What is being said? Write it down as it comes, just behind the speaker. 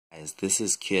Guys, this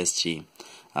is QSG.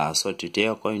 So today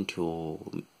we're going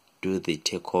to do the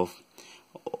takeoff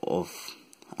of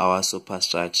our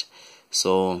superstructure.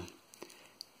 So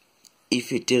if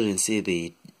you didn't see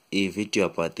the video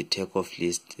about the takeoff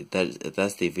list,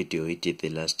 that's the video we did the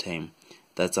last time.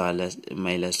 That's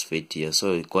my last video.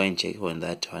 So go and check on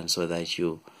that one so that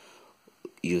you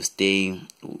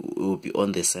will be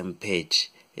on the same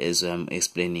page as I'm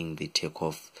explaining the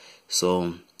takeoff.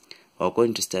 So we're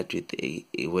going to start with a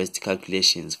waste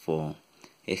calculations for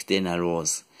external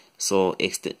walls. So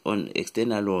on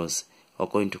external walls, we're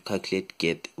going to calculate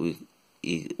girth. We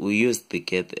use the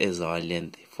girth as our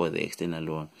length for the external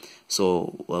wall.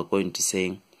 So we're going to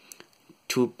say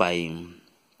 2 by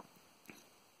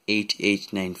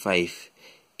 8895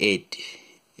 8.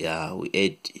 Yeah, we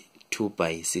add 2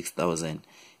 by 6000,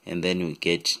 and then we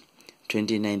get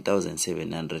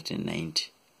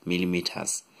 29,790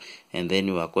 millimeters. And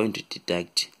then we are going to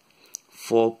deduct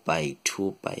 4 by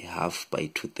 2 by half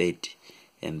by 230,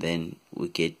 and then we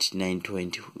get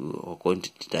 920. We are going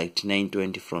to deduct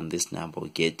 920 from this number. We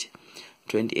get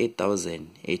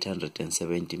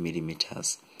 28,870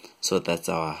 millimeters. So that's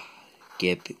our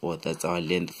girth, or that's our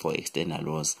length for external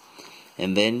walls.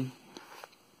 And then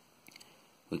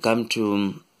we come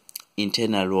to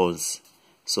internal walls.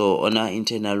 So on our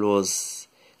internal walls,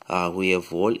 we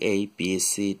have wall A, B,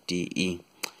 C, D, E.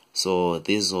 So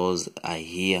these walls are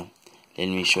here. Let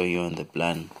me show you on the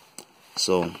plan.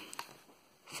 So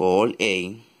for wall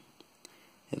A,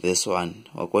 this one,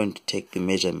 we're going to take the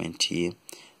measurement here.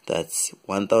 That's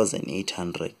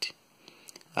 1,800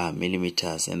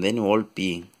 millimeters. And then wall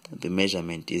B, the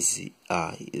measurement is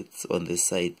it's on this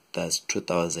side. That's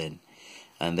 2,000.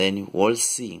 And then wall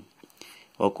C,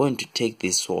 we're going to take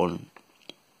this wall,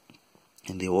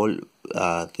 and the wall,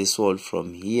 this wall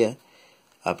from here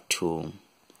up to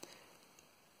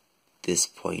this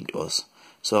point also.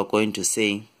 So we're going to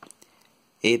say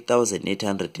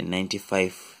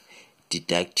 8,895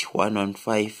 deduct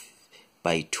 115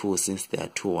 by 2, since there are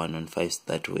two 115s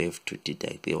that we have to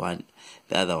deduct. The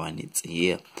other one is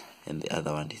here, and the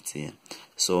other one is here.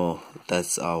 So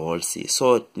that's our wall C.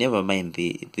 So never mind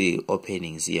the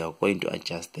openings here. We're going to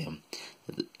adjust them.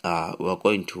 We're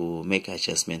going to make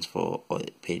adjustments for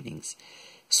openings.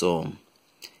 So,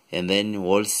 and then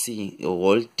wall C,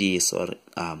 wall D, sorry,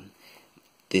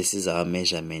 this is our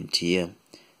measurement here.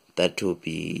 That will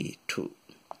be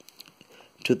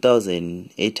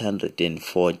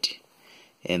 2,840.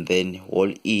 And then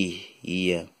wall E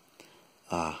here,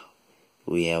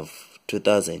 we have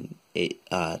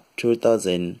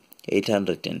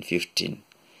 2,815.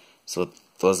 So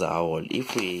those are our walls.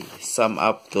 If we sum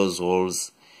up those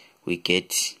walls, we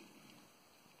get,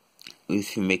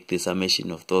 if we make the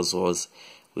summation of those walls,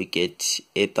 we get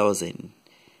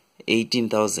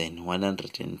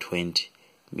 18,120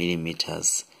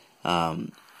 millimeters.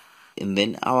 And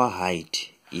then our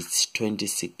height is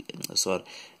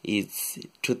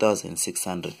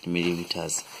 2,600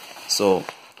 millimeters. So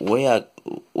where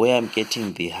I'm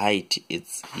getting the height,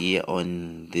 it's here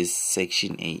on this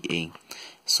section AA.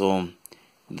 So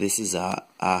this is our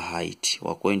height.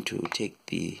 We're going to take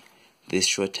this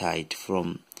short height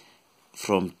from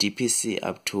DPC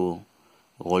up to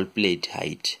wall plate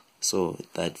height. So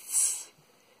that's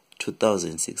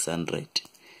 2,600.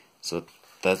 So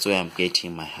that's where I'm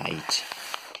getting my height.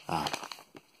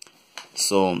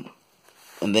 So,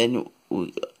 and then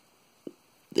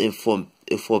for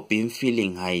beam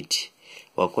filling height,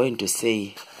 we're going to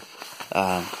say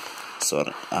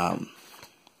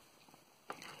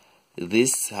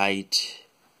this height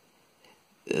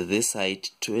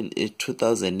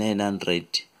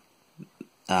 2,900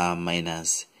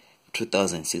 minus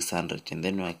 2,600, and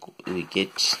then we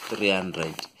get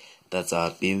 300. That's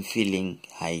our beam filling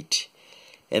height.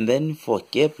 And then for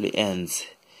gable ends,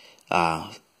 so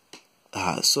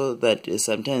that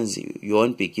sometimes you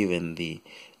won't be given the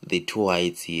two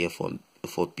heights here for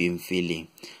beam filling.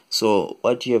 So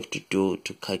what you have to do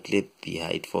to calculate the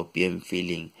height for beam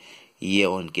filling here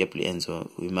on gable ends,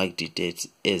 we marked it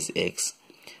as X.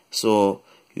 So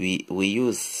we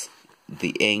use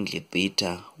the angle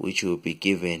theta, which will be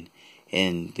given,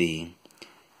 and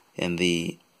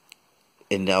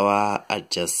our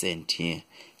adjacent here.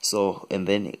 So, and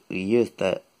then we use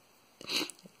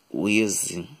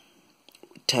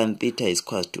tan theta is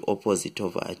equal to opposite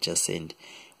over adjacent,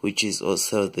 which is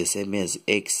also the same as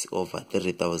X over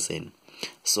 3,000.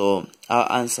 So our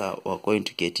answer, we're going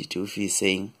to get it if we're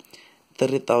saying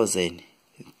 3,000.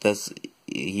 That's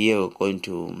here we're going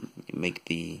to make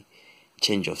the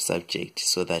change of subject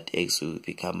so that X will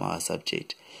become our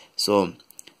subject. So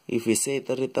if we say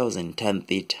 30,000 tan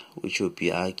theta, which will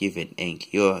be our given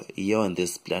angle, here on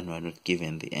this plan we're not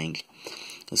given the angle,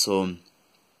 so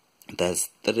that's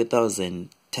 30,000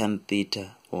 tan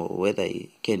theta, or whether it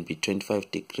can be 25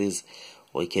 degrees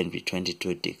or it can be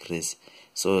 22 degrees.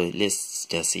 So let's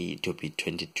just say it will be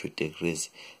 22 degrees.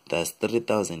 That's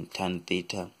 30,000 tan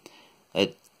theta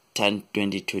at tan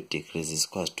 22 degrees is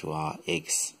equal to our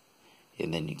x,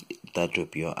 and then that will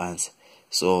be your answer.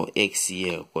 So x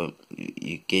here,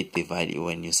 you get the value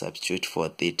when you substitute for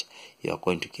theta, you are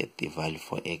going to get the value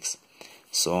for x.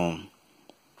 So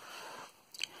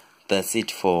that's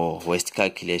it for waste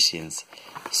calculations.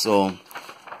 So,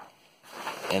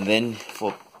 and then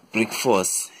for brick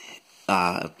force,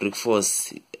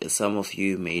 some of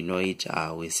you may know it.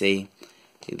 We say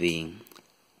the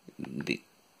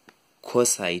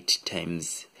course height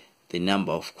times the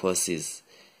number of courses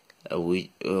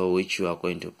which you are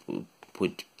going to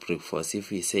put brick force.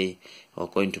 If we say we're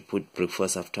going to put brick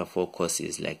force after 4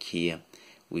 courses, like here,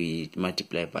 we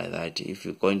multiply by that. If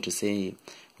you're going to say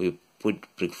we put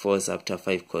brick force after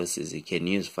 5 courses, you can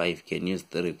use 5, you can use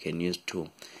 3, you can use 2,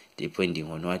 depending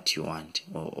on what you want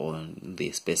or on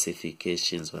the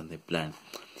specifications on the plan.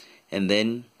 And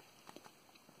then,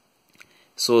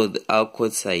 so our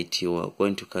course height, you are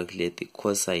going to calculate the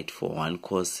course height for one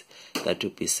course. That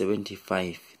would be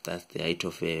 75, that's the height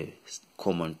of a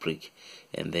common brick,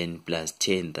 and then plus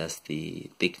 10, that's the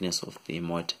thickness of the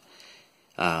mortar.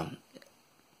 And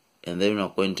then we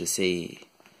are going to say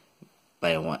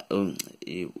by one,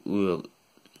 we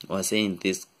were saying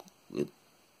this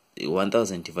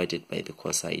 1000 divided by the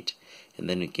course height, and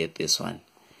then we get this one,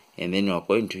 and then we are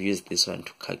going to use this one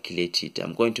to calculate it.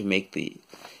 I'm going to make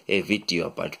a video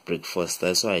about brick force,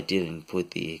 that's why I didn't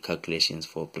put the calculations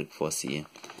for brick force here.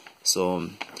 So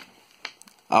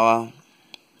our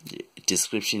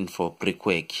description for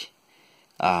brickwork,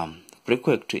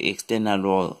 brickwork to external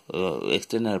wall,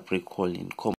 external brick wall in common